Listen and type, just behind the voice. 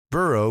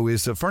Burrow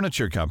is a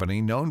furniture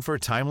company known for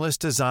timeless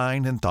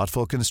design and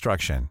thoughtful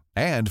construction,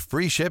 and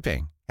free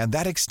shipping, and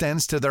that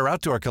extends to their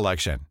outdoor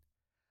collection.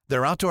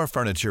 Their outdoor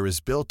furniture is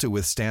built to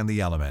withstand the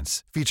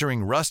elements,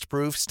 featuring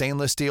rust-proof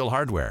stainless steel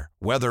hardware,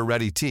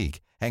 weather-ready teak,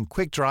 and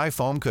quick-dry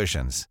foam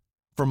cushions.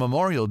 For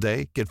Memorial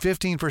Day, get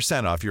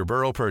 15% off your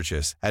Burrow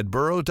purchase at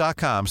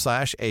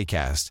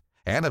burrow.com/ACAST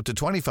and up to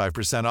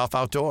 25% off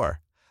outdoor.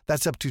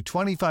 That's up to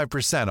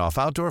 25% off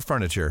outdoor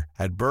furniture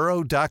at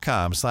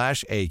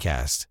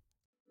burrow.com/ACAST.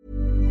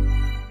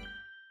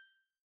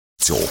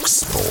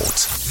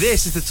 talkSPORT.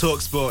 This is the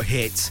talkSPORT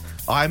hit.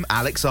 I'm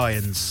Alex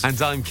Irons.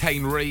 And I'm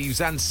Kane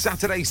Reeves, and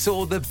Saturday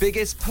saw the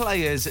biggest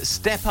players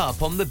step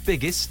up on the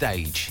biggest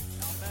stage.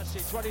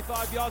 Messi,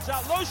 25 yards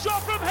out, low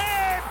shot from him,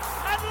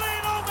 and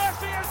Lionel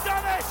Messi has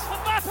done it!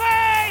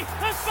 Mbappe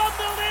has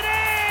bundled it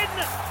in!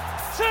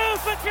 2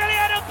 for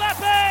Kylian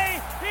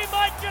Mbappe! He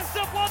might just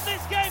have won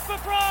this game for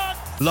France!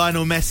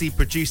 Lionel Messi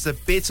produced a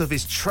bit of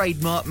his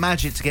trademark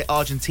magic to get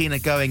Argentina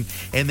going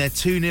in their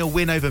 2-0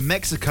 win over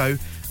Mexico,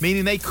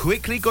 meaning they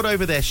quickly got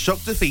over their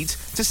shock defeat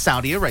to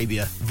Saudi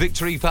Arabia.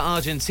 Victory for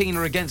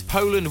Argentina against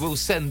Poland will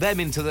send them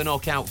into the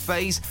knockout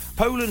phase.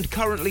 Poland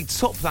currently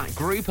top that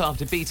group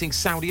after beating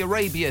Saudi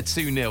Arabia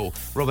 2-0.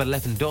 Robert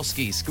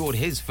Lewandowski scored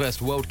his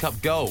first World Cup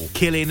goal.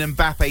 Kylian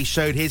Mbappe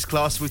showed his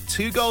class with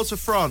 2 goals for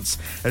France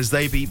as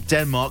they beat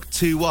Denmark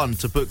 2-1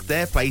 to book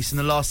their place in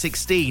the last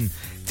 16.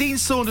 Dean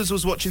Saunders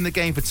was watching the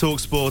game for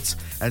talkSPORT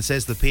and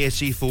says the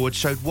PSG forward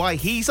showed why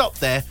he's up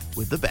there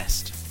with the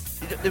best.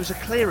 There was a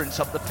clearance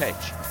up the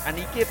pitch and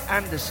he gave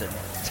Anderson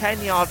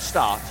 10-yard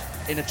start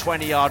in a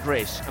 20-yard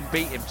race and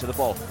beat him to the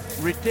ball.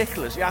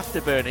 Ridiculous, the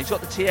afterburner. He's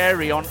got the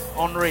Thierry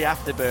Henry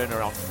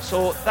afterburner on.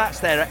 So that's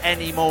there at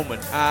any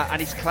moment. And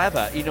he's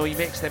clever. You know, he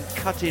makes them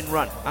cut in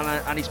run.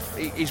 And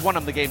he's won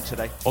them the game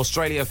today.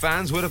 Australia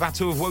fans would have had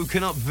to have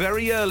woken up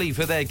very early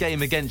for their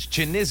game against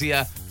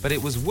Tunisia, but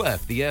it was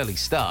worth the early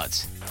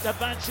start. The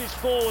Banshees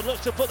forward,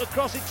 looks to put the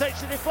cross, it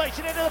takes the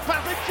deflection into the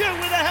path, and June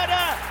with a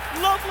header,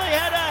 lovely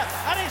header,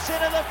 and it's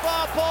into the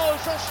far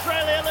post.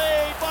 Australia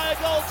lead by a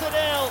goal to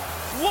 0.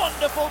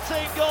 Wonderful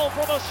team goal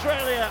from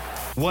Australia.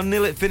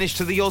 1-0 it finished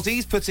to the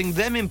Aussies, putting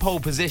them in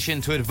pole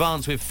position to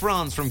advance with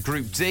France from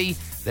Group D.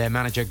 Their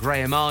manager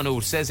Graham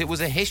Arnold says it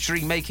was a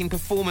history-making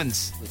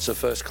performance. It's the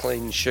first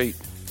clean sheet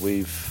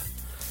we've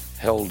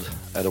held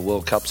at a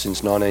World Cup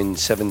since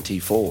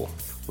 1974,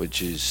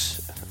 which is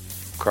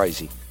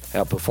crazy.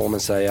 Our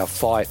performance, our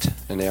fight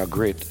and our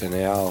grit and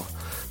our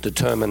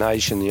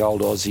determination, the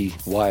old Aussie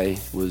way,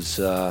 was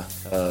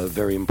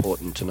very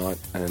important tonight,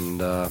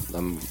 and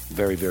I'm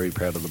very, very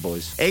proud of the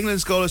boys.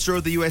 England's goal ashore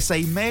of the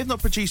USA may have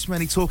not produced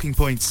many talking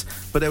points,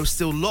 but there was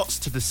still lots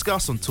to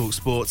discuss on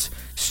talkSPORT.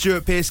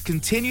 Stuart Pearce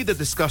continued the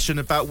discussion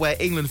about where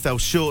England fell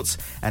short,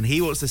 and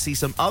he wants to see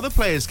some other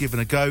players given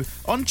a go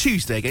on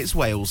Tuesday against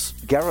Wales.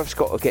 Gareth's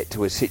got to get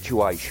to a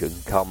situation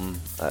come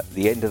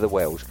the end of the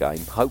Wales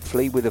game,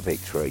 hopefully with a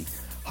victory,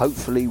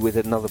 hopefully with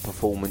another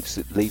performance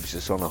that leaves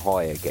us on a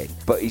high again.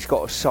 But he's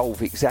got to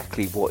solve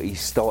exactly what his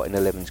starting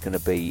 11's going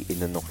to be in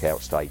the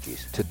knockout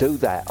stages. To do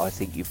that, I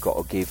think you've got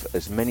to give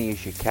as many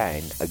as you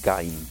can a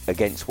game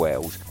against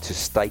Wales to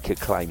stake a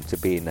claim to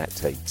be in that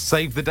team.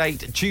 Save the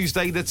date,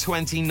 Tuesday the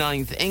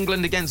 29th.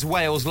 England against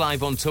Wales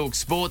live on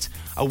talkSPORT.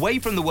 Away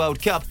from the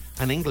World Cup,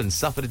 and England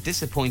suffered a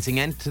disappointing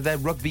end to their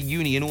Rugby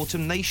Union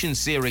Autumn Nations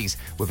series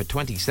with a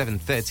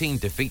 27-13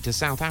 defeat to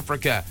South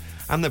Africa.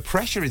 And the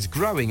pressure is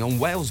growing on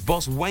Wales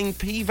boss Wayne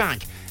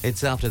Pivac.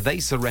 It's after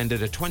they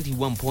surrendered a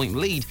 21-point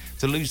lead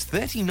to lose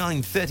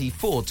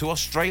 39-34 to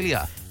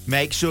Australia.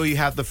 Make sure you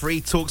have the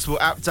free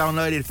talkSPORT app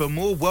downloaded for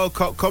more World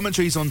Cup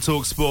commentaries on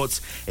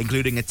talkSPORT,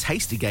 including a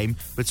tasty game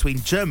between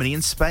Germany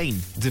and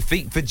Spain.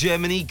 Defeat for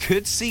Germany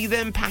could see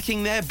them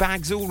packing their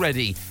bags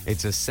already.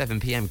 It's a 7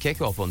 p.m.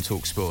 kickoff on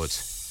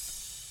talkSPORT.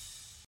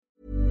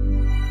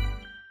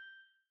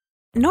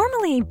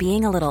 Normally,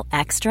 being a little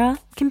extra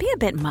can be a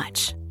bit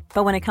much.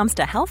 But when it comes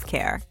to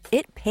healthcare,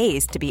 it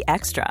pays to be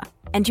extra.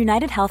 And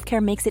United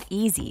Healthcare makes it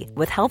easy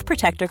with Health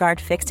Protector Guard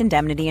fixed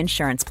indemnity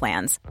insurance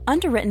plans.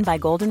 Underwritten by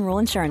Golden Rule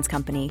Insurance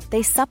Company,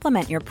 they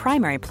supplement your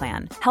primary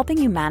plan,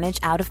 helping you manage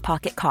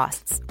out-of-pocket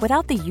costs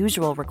without the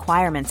usual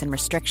requirements and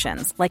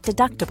restrictions like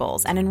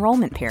deductibles and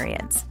enrollment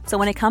periods. So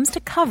when it comes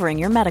to covering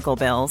your medical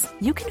bills,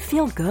 you can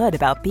feel good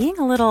about being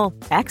a little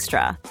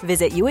extra.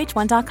 Visit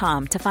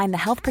uh1.com to find the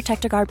Health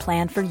Protector Guard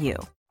plan for you.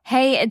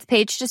 Hey, it's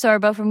Paige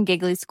DeSorbo from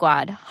Giggly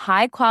Squad.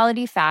 High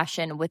quality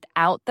fashion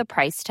without the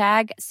price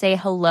tag. Say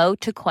hello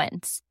to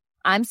Quince.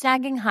 I'm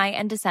snagging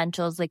high-end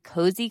essentials like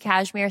cozy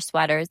cashmere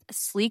sweaters,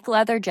 sleek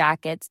leather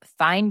jackets,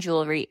 fine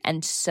jewelry,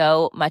 and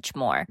so much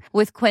more.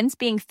 With Quince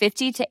being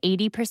 50 to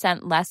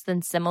 80% less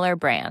than similar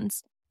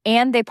brands.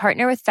 And they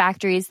partner with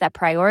factories that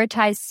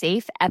prioritize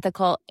safe,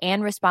 ethical,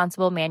 and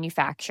responsible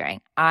manufacturing.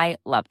 I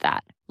love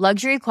that.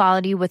 Luxury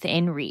quality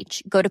within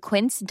reach. Go to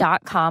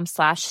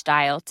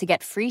quince.com/style to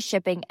get free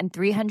shipping and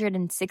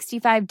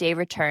 365-day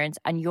returns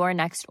on your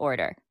next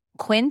order.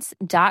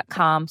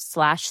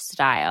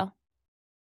 Quince.com/style.